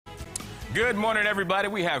Good morning, everybody.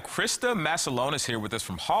 We have Krista Masalonis here with us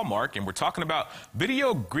from Hallmark, and we're talking about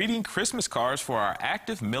video greeting Christmas cards for our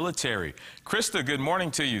active military. Krista, good morning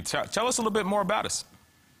to you. Tell us a little bit more about us.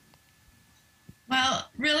 Well,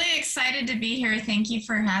 really excited to be here. Thank you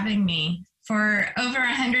for having me. For over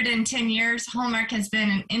 110 years, Hallmark has been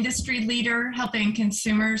an industry leader helping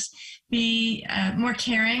consumers be more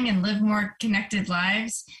caring and live more connected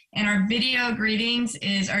lives. And our video greetings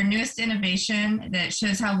is our newest innovation that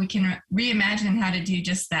shows how we can reimagine how to do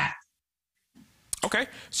just that. Okay,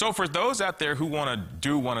 so for those out there who want to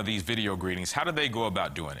do one of these video greetings, how do they go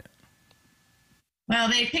about doing it? Well,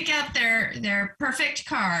 they pick out their perfect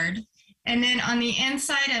card, and then on the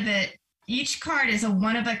inside of it, each card is a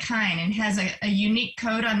one-of-a-kind and has a unique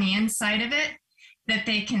code on the inside of it that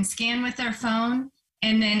they can scan with their phone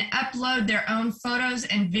and then upload their own photos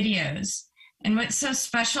and videos. And what's so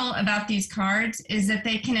special about these cards is that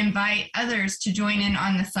they can invite others to join in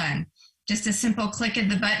on the fun. Just a simple click of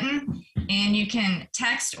the button, and you can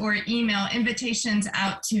text or email invitations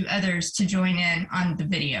out to others to join in on the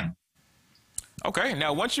video. Okay,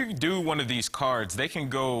 now once you do one of these cards, they can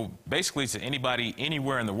go basically to anybody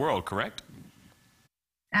anywhere in the world, correct?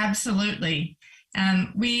 Absolutely.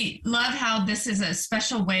 We love how this is a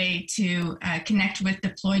special way to connect with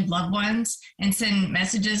deployed loved ones and send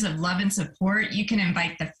messages of love and support. You can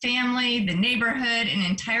invite the family, the neighborhood, an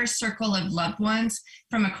entire circle of loved ones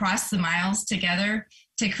from across the miles together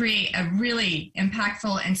to create a really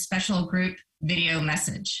impactful and special group video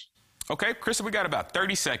message. Okay, Krista, we got about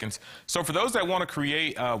 30 seconds. So for those that want to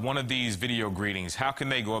create one of these video greetings, how can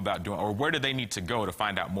they go about doing, or where do they need to go to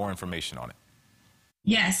find out more information on it?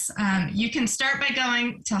 Yes, you can start by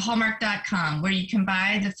going to Hallmark.com, where you can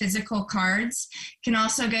buy the physical cards. You can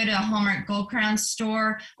also go to a Hallmark Gold Crown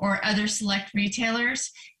store or other select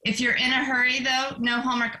retailers. If you're in a hurry, though, know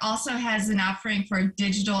Hallmark also has an offering for a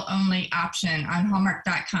digital-only option on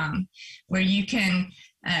Hallmark.com, where you can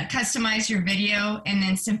customize your video and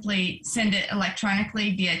then simply send it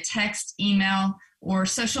electronically via text, email, or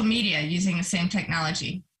social media using the same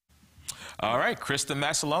technology. All right, Krista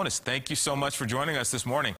Masalonis, thank you so much for joining us this morning.